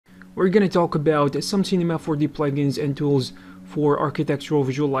we're going to talk about some Cinema 4D plugins and tools for architectural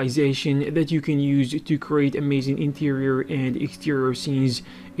visualization that you can use to create amazing interior and exterior scenes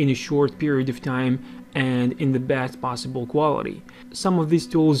in a short period of time and in the best possible quality. Some of these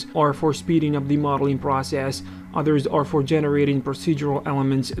tools are for speeding up the modeling process, others are for generating procedural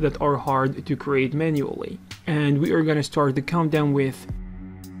elements that are hard to create manually. And we are going to start the countdown with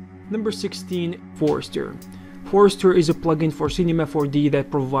number 16, Forester. Forester is a plugin for Cinema 4D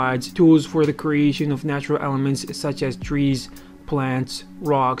that provides tools for the creation of natural elements such as trees, plants,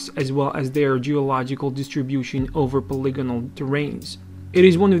 rocks, as well as their geological distribution over polygonal terrains. It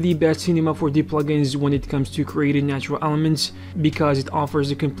is one of the best Cinema 4D plugins when it comes to creating natural elements because it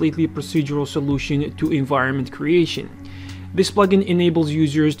offers a completely procedural solution to environment creation. This plugin enables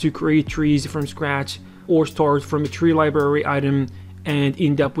users to create trees from scratch or start from a tree library item and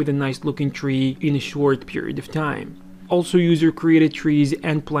end up with a nice looking tree in a short period of time. Also, user created trees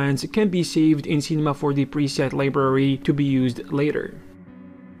and plants can be saved in Cinema 4D preset library to be used later.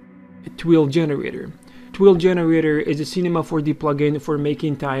 Twill Generator. Twill Generator is a Cinema 4D plugin for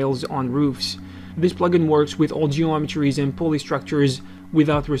making tiles on roofs. This plugin works with all geometries and polystructures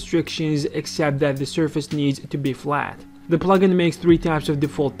without restrictions except that the surface needs to be flat. The plugin makes 3 types of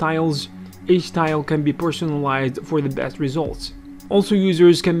default tiles. Each tile can be personalized for the best results. Also,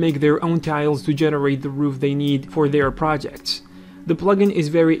 users can make their own tiles to generate the roof they need for their projects. The plugin is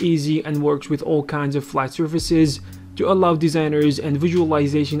very easy and works with all kinds of flat surfaces to allow designers and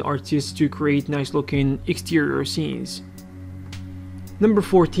visualization artists to create nice looking exterior scenes. Number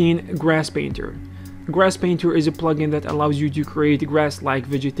 14, Grass Painter. Grass Painter is a plugin that allows you to create grass-like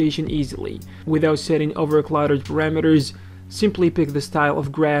vegetation easily without setting over-cluttered parameters. Simply pick the style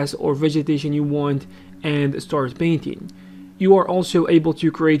of grass or vegetation you want and start painting. You are also able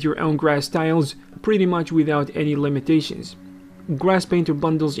to create your own grass styles pretty much without any limitations. Grass Painter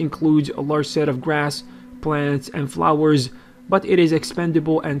bundles include a large set of grass, plants, and flowers, but it is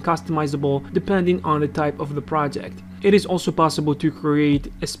expandable and customizable depending on the type of the project. It is also possible to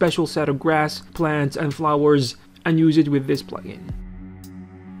create a special set of grass, plants, and flowers and use it with this plugin.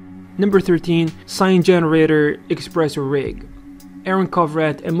 Number 13, CityGenerator Expresso Rig. Aaron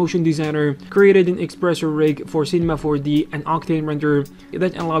Kovrat, a motion designer, created an Expresso rig for Cinema 4D and Octane render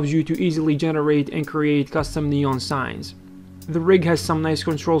that allows you to easily generate and create custom neon signs. The rig has some nice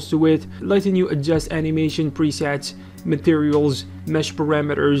controls to it, letting you adjust animation presets, materials, mesh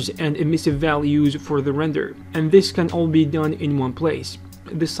parameters, and emissive values for the render, and this can all be done in one place.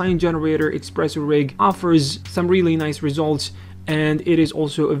 The CityGenerator Expresso rig offers some really nice results, and it is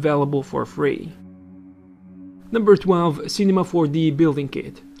also available for free. Number 12, Cinema 4D Building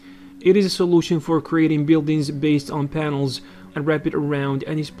Kit. It is a solution for creating buildings based on panels and wrap it around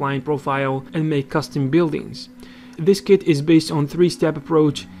any spline profile and make custom buildings. This kit is based on 3-step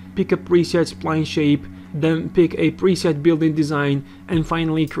approach: pick a preset spline shape, then pick a preset building design, and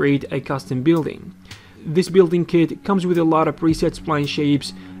finally create a custom building. This building kit comes with a lot of preset spline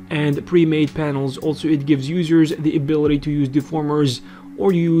shapes and pre-made panels. Also, it gives users the ability to use deformers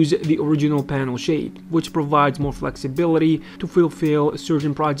or use the original panel shape, which provides more flexibility to fulfill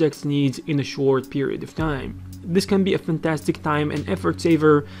certain projects' needs in a short period of time. This can be a fantastic time and effort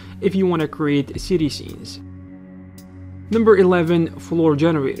saver if you want to create city scenes. Number 11, Floor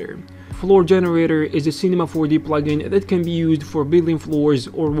Generator. Floor Generator is a Cinema 4D plugin that can be used for building floors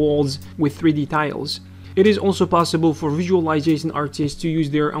or walls with 3D tiles. It is also possible for visualization artists to use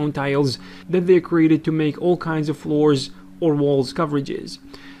their own tiles that they created to make all kinds of floors or walls coverages.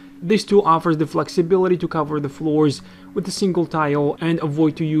 This tool offers the flexibility to cover the floors with a single tile and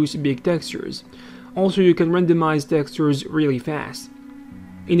avoid to use big textures. Also, you can randomize textures really fast.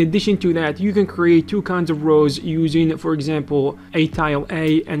 In addition to that, you can create 2 kinds of rows using, for example, a tile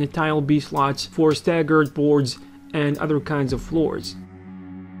A and a tile B slots for staggered boards and other kinds of floors.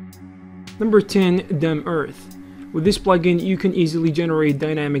 Number 10, Dim Earth. With this plugin, you can easily generate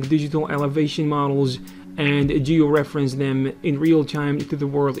dynamic digital elevation models and georeference them in real time to the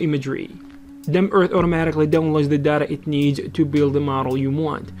world imagery. Dim Earth automatically downloads the data it needs to build the model you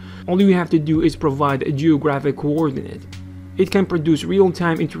want. All you have to do is provide a geographic coordinate. It can produce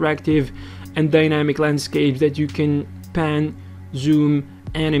real-time interactive and dynamic landscapes that you can pan, zoom,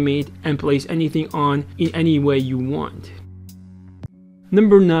 animate, and place anything on in any way you want.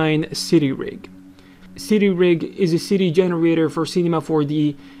 Number 9, Cityrig. Cityrig is a city generator for Cinema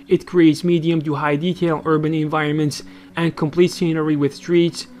 4D. It creates medium to high detail urban environments and complete scenery with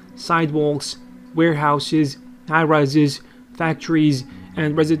streets, sidewalks, warehouses, high-rises, factories,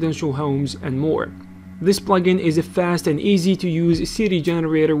 and residential homes, and more. This plugin is a fast and easy to use city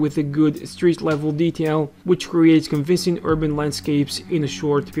generator with a good street level detail, which creates convincing urban landscapes in a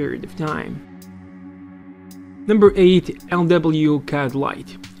short period of time. Number 8. LWCAD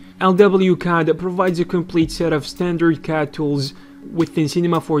Lite. LWCAD provides a complete set of standard CAD tools within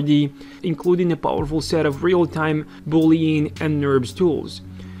Cinema 4D, including a powerful set of real-time, Boolean, and NURBS tools.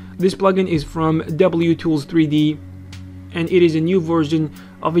 This plugin is from WTools 3D, and it is a new version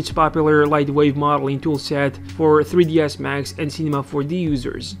of its popular Lightwave modeling toolset for 3ds Max and Cinema 4D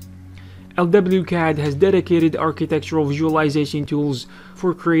users. LWCAD has dedicated architectural visualization tools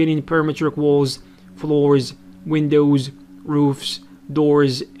for creating parametric walls, floors, windows, roofs,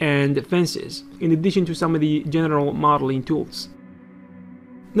 doors, and fences, in addition to some of the general modeling tools.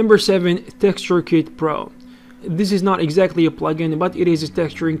 Number 7. TextureKit Pro. This is not exactly a plugin, but it is a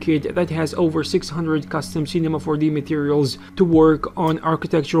texturing kit that has over 600 custom Cinema 4D materials to work on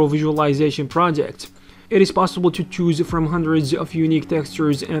architectural visualization projects. It is possible to choose from hundreds of unique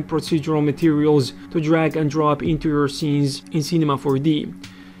textures and procedural materials to drag and drop into your scenes in Cinema 4D.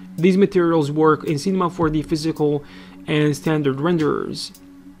 These materials work in Cinema 4D physical and standard renderers.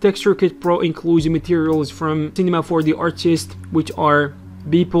 TextureKit Pro includes materials from Cinema 4D artists, which are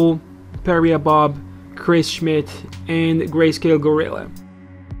Beeple, Peria Bob, Chris Schmidt, and Grayscale Gorilla.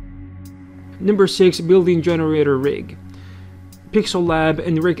 Number 6. Building Generator Rig. Pixel Lab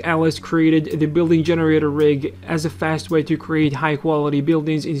and Rick Ellis created the Building Generator Rig as a fast way to create high-quality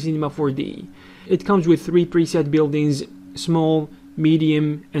buildings in Cinema 4D. It comes with 3 preset buildings: small,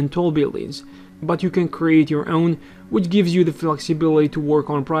 medium, and tall buildings, but you can create your own, which gives you the flexibility to work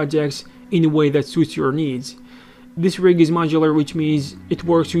on projects in a way that suits your needs. This rig is modular, which means it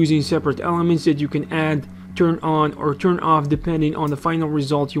works using separate elements that you can add, turn on, or turn off depending on the final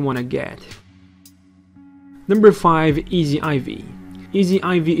result you want to get. Number 5. Easy Ivy. Easy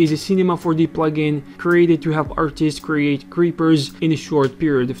Ivy is a Cinema 4D plugin created to help artists create creepers in a short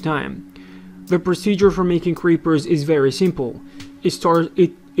period of time. The procedure for making creepers is very simple. It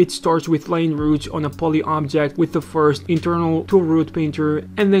starts with laying roots on a poly object with the first internal tool root painter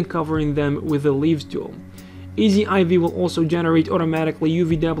and then covering them with the leaves tool. Easy Ivy will also generate automatically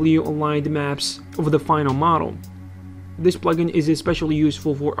UVW aligned maps of the final model. This plugin is especially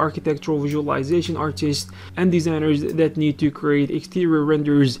useful for architectural visualization artists and designers that need to create exterior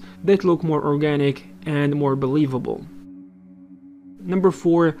renders that look more organic and more believable. Number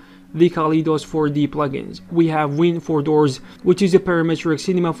 4. The Kaleidos 4D Plugins. We have Win4Doors, which is a parametric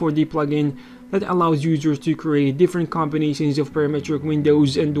Cinema 4D plugin that allows users to create different combinations of parametric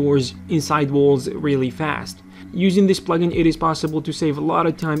windows and doors inside walls really fast. Using this plugin, it is possible to save a lot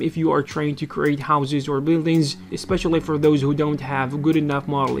of time if you are trying to create houses or buildings, especially for those who don't have good enough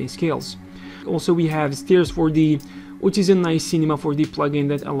modeling skills. Also, we have Stairs 4D, which is a nice Cinema 4D plugin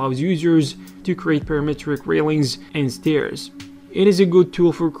that allows users to create parametric railings and stairs. It is a good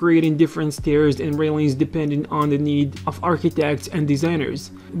tool for creating different stairs and railings depending on the need of architects and designers.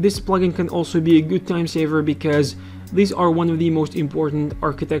 This plugin can also be a good time saver because these are one of the most important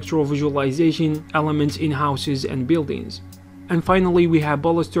architectural visualization elements in houses and buildings. And finally, we have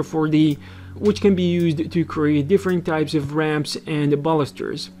Ballister 4D, which can be used to create different types of ramps and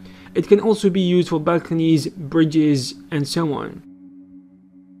balusters. It can also be used for balconies, bridges, and so on.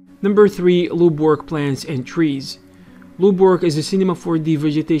 Number 3. Lube Work Plants and Trees. Lube Work is a Cinema 4D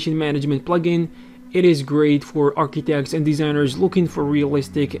vegetation management plugin. It is great for architects and designers looking for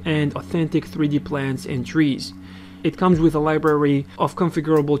realistic and authentic 3D plants and trees. It comes with a library of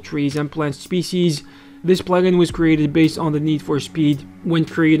configurable trees and plant species. This plugin was created based on the need for speed when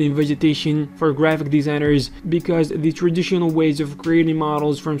creating vegetation for graphic designers because the traditional ways of creating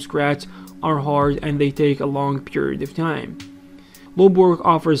models from scratch are hard and they take a long period of time. Lube Work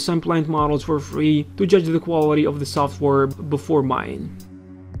offers some plant models for free to judge the quality of the software before buying.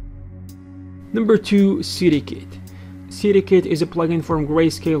 Number 2. CityKit. CityKit is a plugin from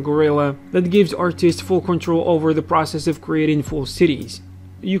Grayscale Gorilla that gives artists full control over the process of creating full cities.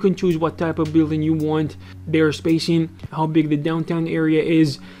 You can choose what type of building you want, their spacing, how big the downtown area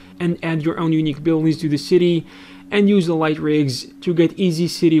is, and add your own unique buildings to the city, and use the light rigs to get easy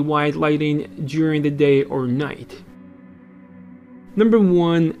city-wide lighting during the day or night. Number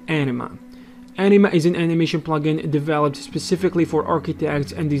 1. Anima. Anima is an animation plugin developed specifically for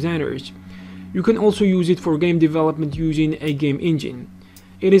architects and designers. You can also use it for game development using a game engine.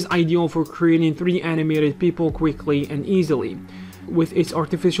 It is ideal for creating 3D animated people quickly and easily. With its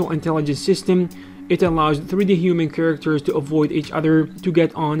artificial intelligence system, it allows 3D human characters to avoid each other to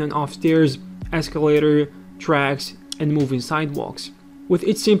get on and off stairs, escalator, tracks, and moving sidewalks. With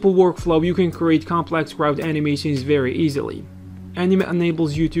its simple workflow, you can create complex crowd animations very easily. Anima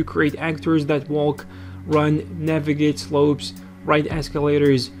enables you to create actors that walk, run, navigate slopes, ride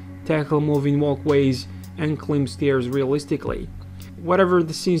escalators, tackle moving walkways, and climb stairs realistically. Whatever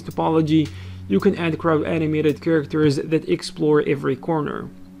the scene's topology, you can add crowd animated characters that explore every corner,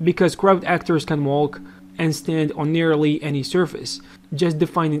 because crowd actors can walk and stand on nearly any surface. Just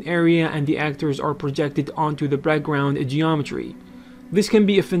define an area and the actors are projected onto the background geometry. This can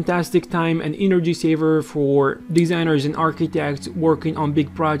be a fantastic time and energy saver for designers and architects working on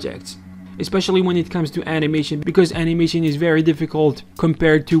big projects, especially when it comes to animation, because animation is very difficult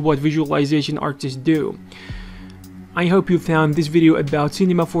compared to what visualization artists do. I hope you found this video about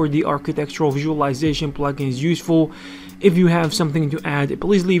Cinema 4D architectural visualization plugins useful. If you have something to add,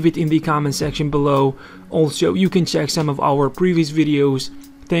 please leave it in the comment section below. Also, you can check some of our previous videos.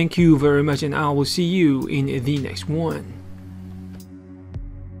 Thank you very much, and I will see you in the next one.